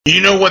You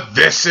know what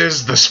this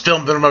is, this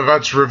film that I'm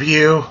about to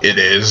review? It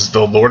is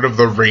the Lord of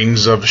the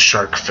Rings of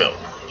shark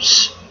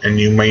films. And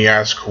you may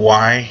ask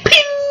why?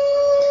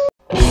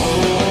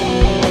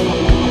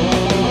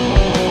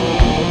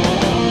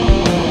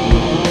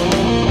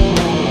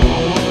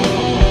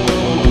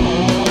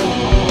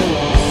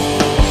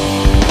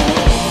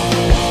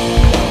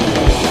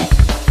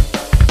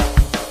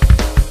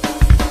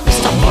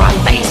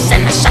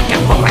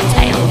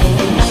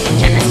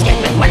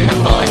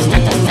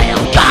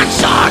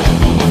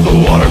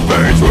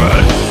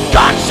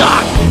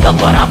 They'll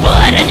put a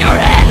bullet in your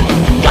head.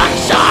 Gun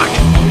shark,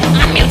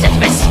 a mutant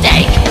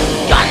mistake.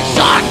 Gun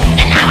shark,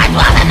 and now I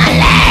dwell in the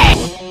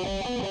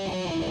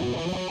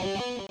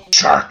lake.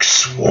 Shark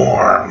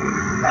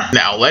Swarm.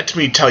 Now let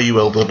me tell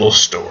you a little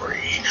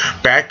story.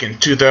 Back in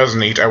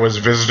 2008, I was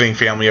visiting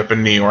family up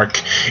in New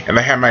York, and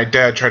I had my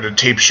dad try to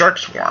tape Shark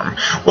Swarm.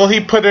 Well, he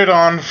put it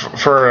on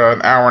for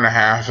an hour and a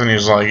half, and he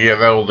was like, yeah,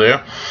 that'll do.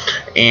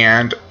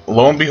 And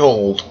lo and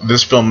behold,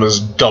 this film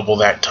is double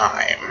that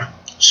time.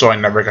 So I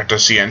never got to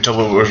see it until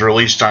it was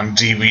released on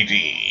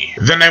DVD.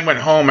 Then I went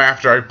home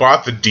after I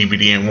bought the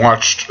DVD and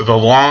watched the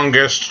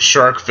longest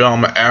shark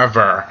film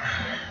ever.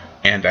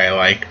 And I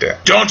liked it.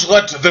 Don't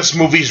let this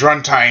movie's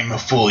runtime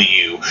fool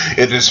you.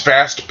 It is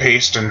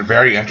fast-paced and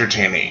very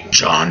entertaining.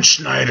 John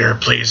Schneider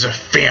plays a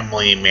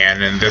family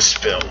man in this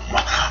film,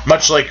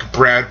 much like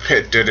Brad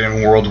Pitt did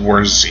in World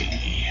War Z.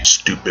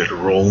 Stupid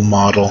role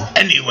model.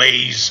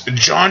 Anyways,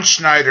 John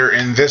Schneider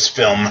in this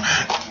film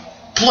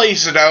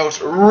plays it out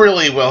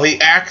really well. He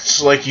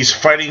acts like he's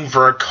fighting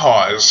for a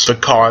cause. The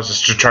cause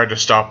is to try to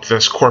stop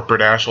this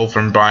corporate asshole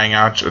from buying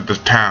out the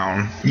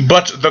town.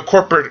 But the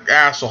corporate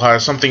asshole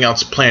has something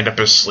else planned up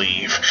his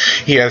sleeve.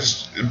 He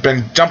has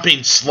been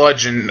dumping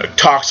sludge and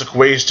toxic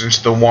waste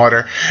into the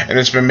water, and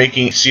it's been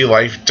making sea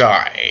life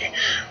die.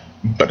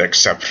 But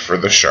except for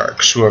the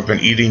sharks, who have been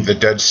eating the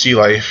dead sea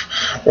life,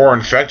 or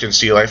infected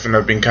sea life, and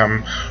have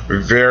become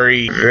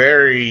very,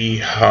 very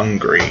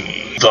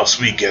hungry. Thus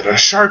we get a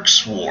shark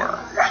swarm,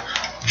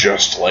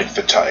 just like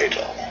the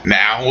title.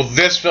 Now,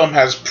 this film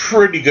has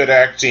pretty good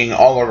acting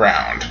all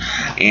around,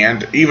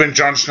 and even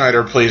John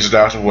Schneider plays it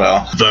out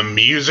well. The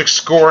music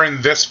score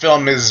in this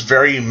film is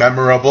very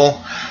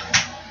memorable.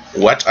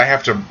 What? I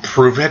have to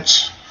prove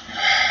it?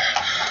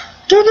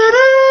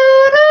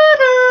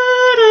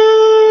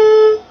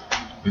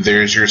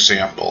 There's your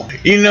sample.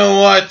 You know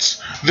what?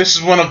 This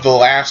is one of the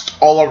last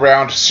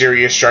all-around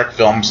serious shark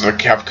films that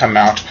have come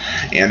out,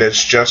 and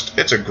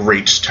it's a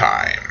great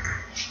time.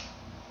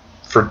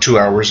 For 2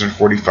 hours and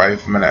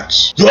 45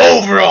 minutes.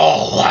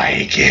 Overall,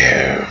 I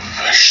give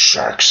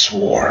Shark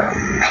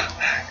Swarm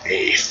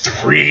a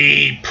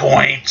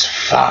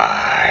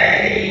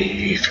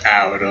 3.5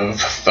 out of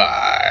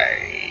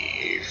 5.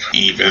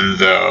 Even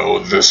though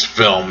this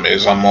film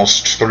is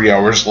almost 3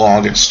 hours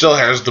long, it still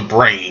has the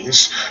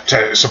brains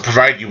to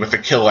provide you with a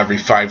kill every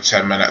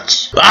 5-10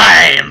 minutes.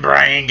 I am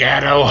Brian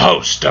Gatto,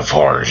 host of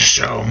Horror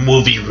Show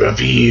Movie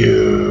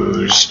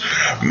Reviews.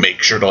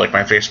 Make sure to like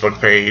my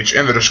Facebook page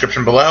in the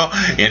description below,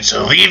 and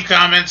to leave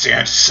comments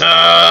and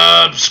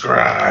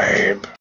subscribe.